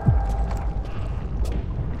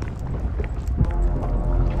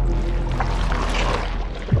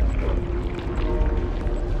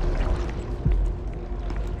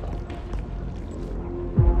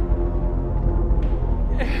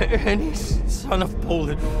 Any son of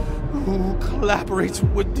Poland who collaborates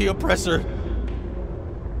with the oppressor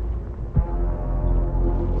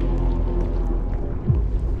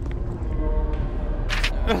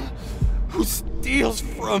who steals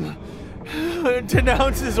from,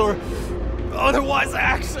 denounces or otherwise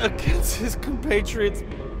acts against his compatriots.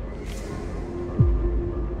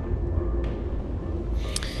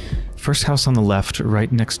 First house on the left,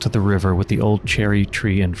 right next to the river with the old cherry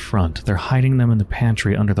tree in front. They're hiding them in the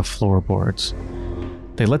pantry under the floorboards.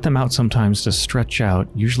 They let them out sometimes to stretch out,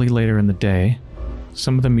 usually later in the day.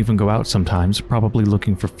 Some of them even go out sometimes, probably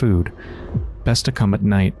looking for food. Best to come at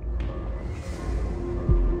night.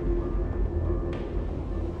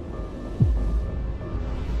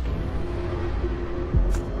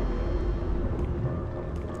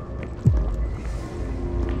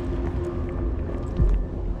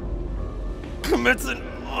 Commits an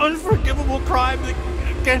unforgivable crime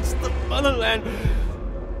against the motherland.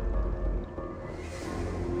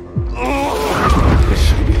 Oh, it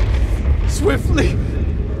should be swiftly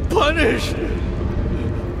punished.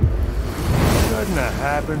 Couldn't have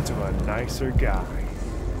happened to a nicer guy.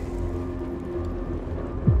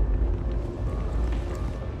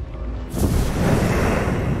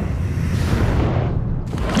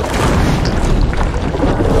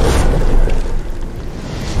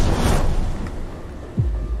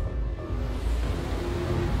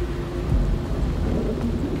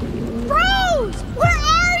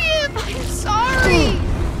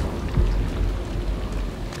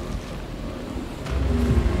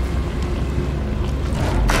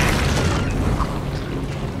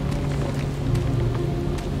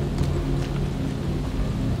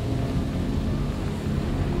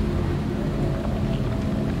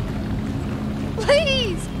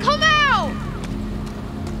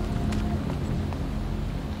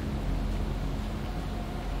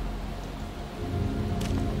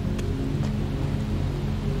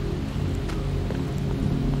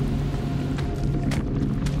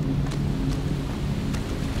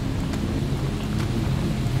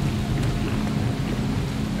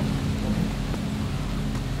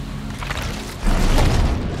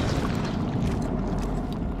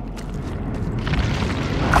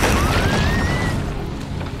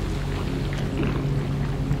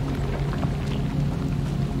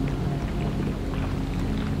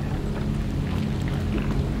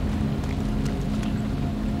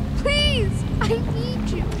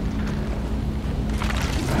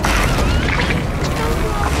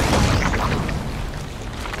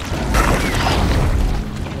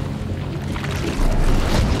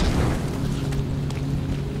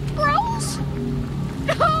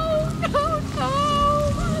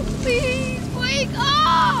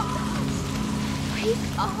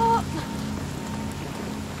 Oh.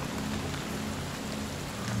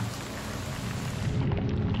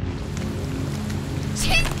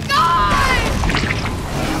 She's gone!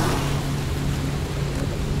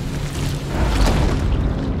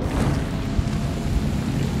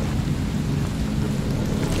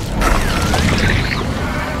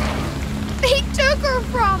 They took her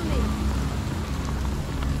from me!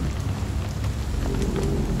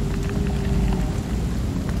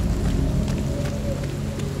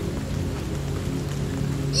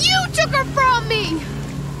 You took her from me!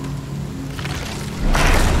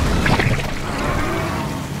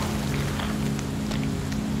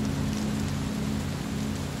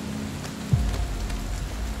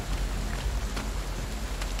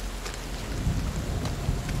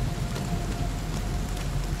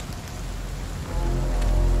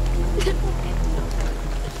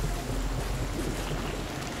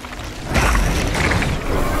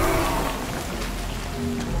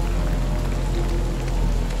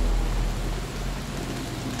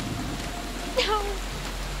 No,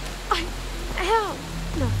 I am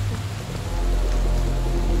nothing.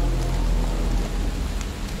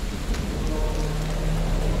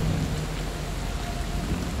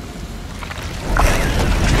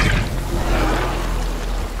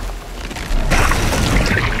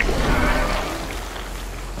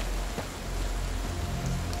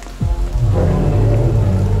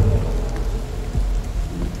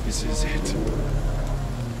 This is it.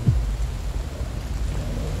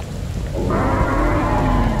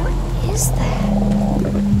 What is that?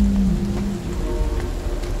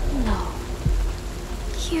 No.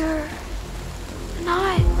 You're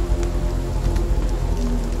not...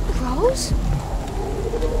 Rose?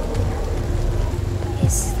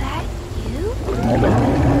 Is that you?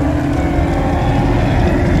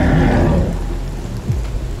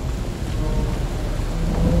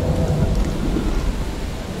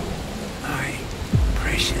 My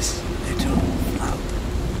precious little flower.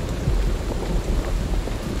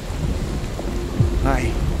 My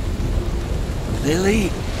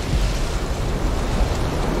lily.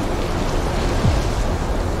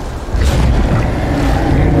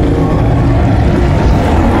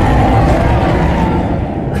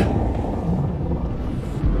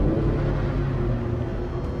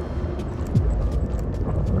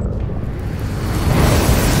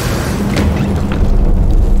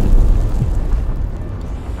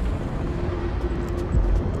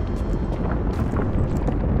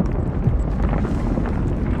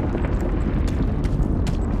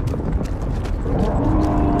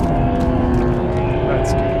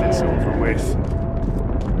 Let's get this over with.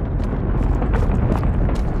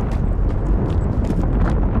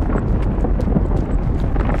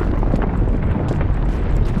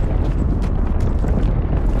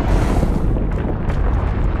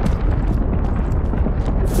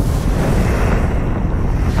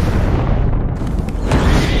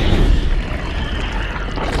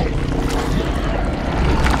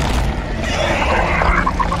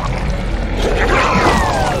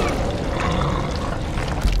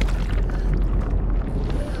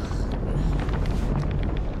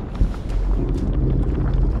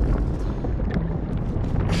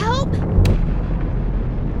 Help!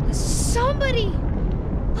 Somebody!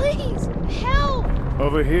 Please, help!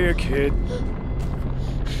 Over here, kid.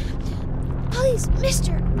 Please,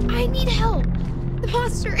 mister, I need help. The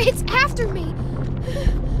monster, it's after me.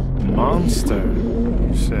 Monster,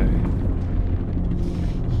 you say?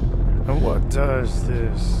 And what does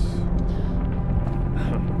this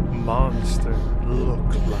monster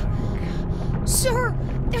look like? Sir,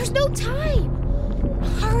 there's no time.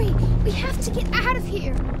 Hurry, we have to get out of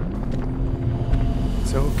here.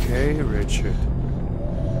 It's okay, Richard.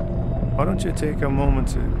 Why don't you take a moment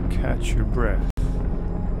to catch your breath? Do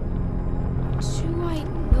I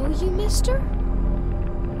know you, mister?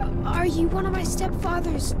 Are you one of my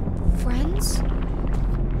stepfather's friends?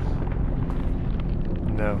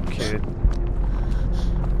 No, kid.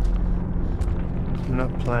 I'm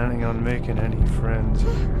not planning on making any friends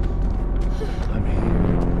here. I'm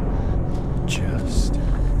here just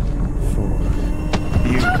for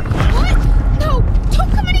you. What? No!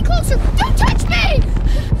 Don't come any closer! Don't touch me!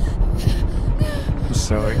 I'm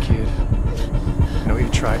sorry, kid. I know you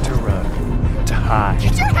tried to run, to hide.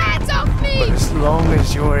 Get your hands off me! But as long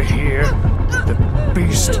as you're here, the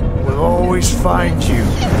beast will always find you.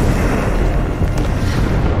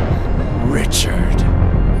 Richard.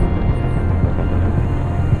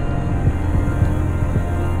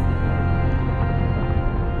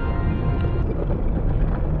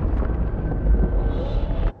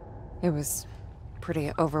 It was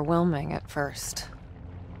pretty overwhelming at first.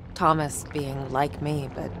 Thomas being like me,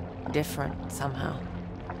 but different somehow.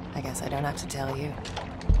 I guess I don't have to tell you.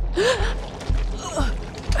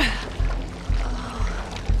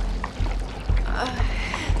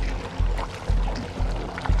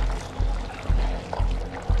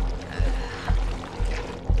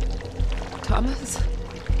 Thomas?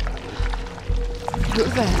 Who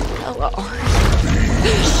the hell are you?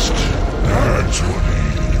 Beast. That's what he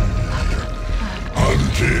is.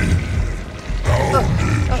 Hunted.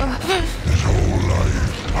 Hounded. His whole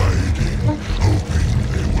life hiding, hoping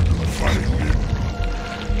they wouldn't find him.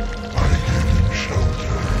 I gave him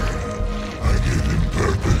shelter. I gave him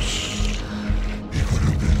purpose. He could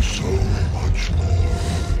have been so much more.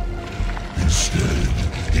 Instead,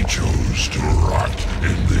 he chose to rot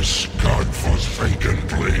in this godforsaken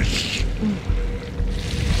place.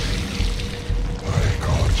 I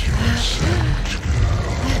got your scent,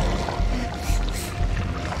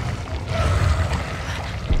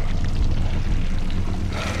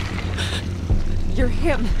 You're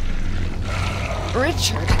him.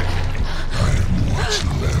 Richard. I'm what's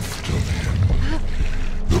left of him.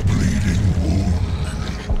 The bleeding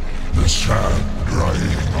wound. The sap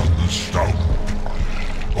drying on the stump.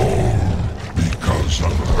 All because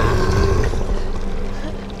of her.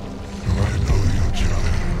 Do I know you,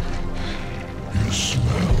 Johnny? You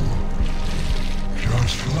smell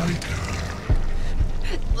just like her.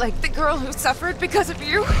 Like the girl who suffered because of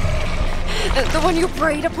you? The one you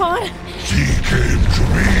preyed upon? She came to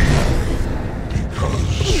me because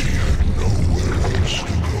she had nowhere else to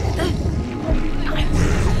go.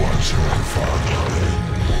 Where was her father then?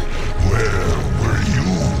 Where were you?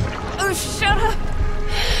 Oh, shut up!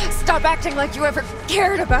 Stop acting like you ever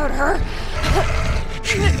cared about her.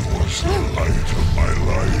 She was the light of my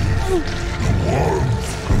life, the warmth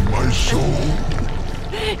of my soul.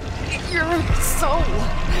 Your soul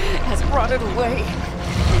has rotted away.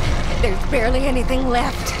 There's barely anything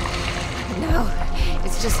left. Now,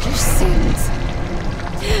 it's just your sins.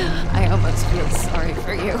 I almost feel sorry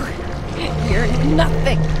for you. You're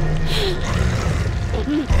nothing.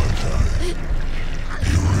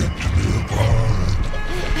 He ripped me apart.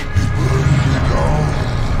 He burned me down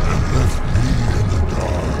and left me in the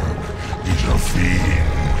dark. He's a fiend,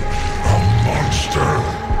 a monster.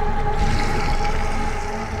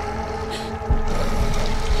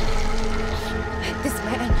 This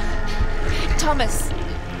man, Thomas,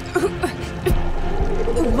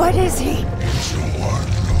 what is he? He's the one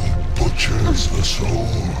who butchers the soul,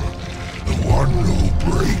 the one who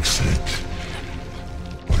breaks it.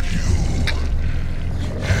 But you,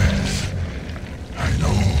 yes, I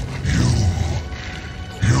know you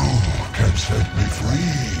can set me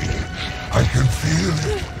free. I can feel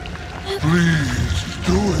it. Please,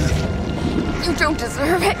 do it. You don't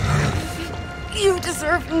deserve it. You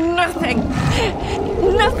deserve nothing.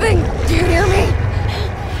 Nothing. Do you hear me?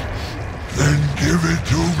 Then give it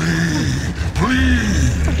to me,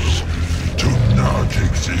 please. To not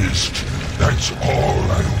exist, that's all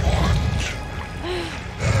I want.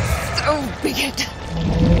 So be it.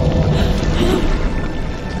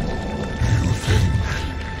 Do you think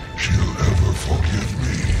she'll ever forgive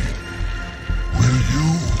me? Will you?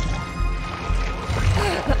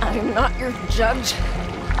 I'm not your judge.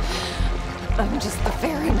 I'm just the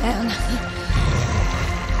ferryman.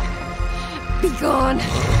 Be gone.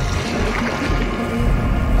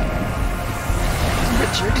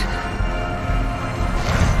 Richard.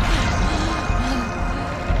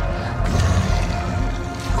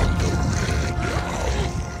 From the Red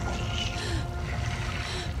House.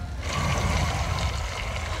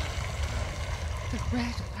 The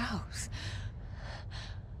Red House.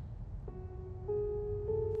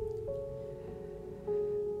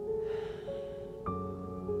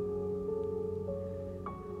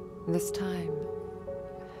 This time,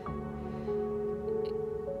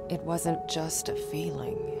 it wasn't just a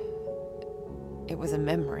feeling. It was a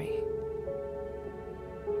memory.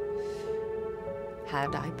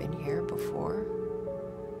 Had I been here before?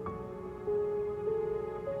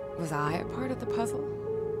 Was I a part of the puzzle?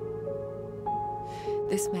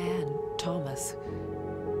 This man, Thomas,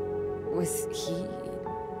 was he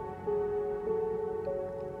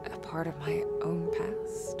a part of my own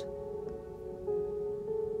past?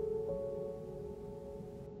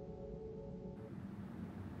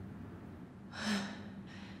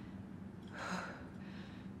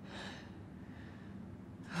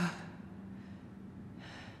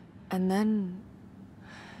 And then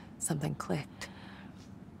something clicked.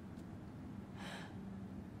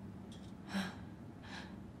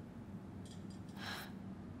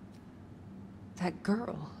 That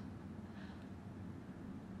girl.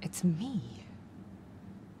 It's me.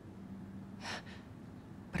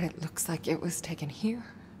 But it looks like it was taken here,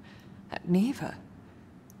 at Niwa.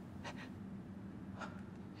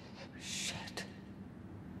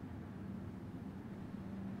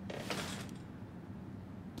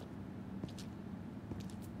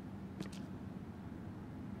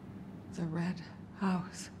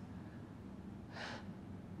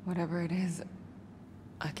 Whatever it is,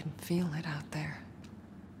 I can feel it out there.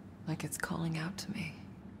 Like it's calling out to me.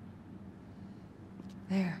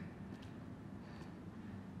 There.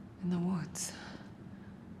 In the woods.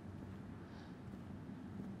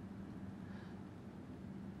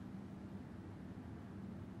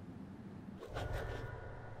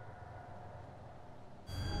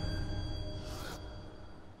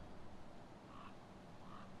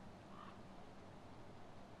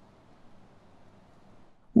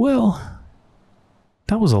 Well,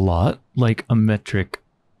 that was a lot. Like a metric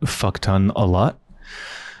fuck ton a lot.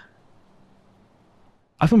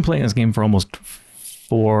 I've been playing this game for almost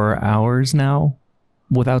 4 hours now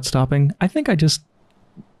without stopping. I think I'm just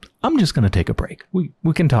going to take a break. We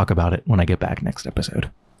can talk about it when I get back next episode.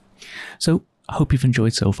 So I hope you've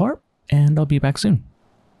enjoyed so far, and I'll be back soon.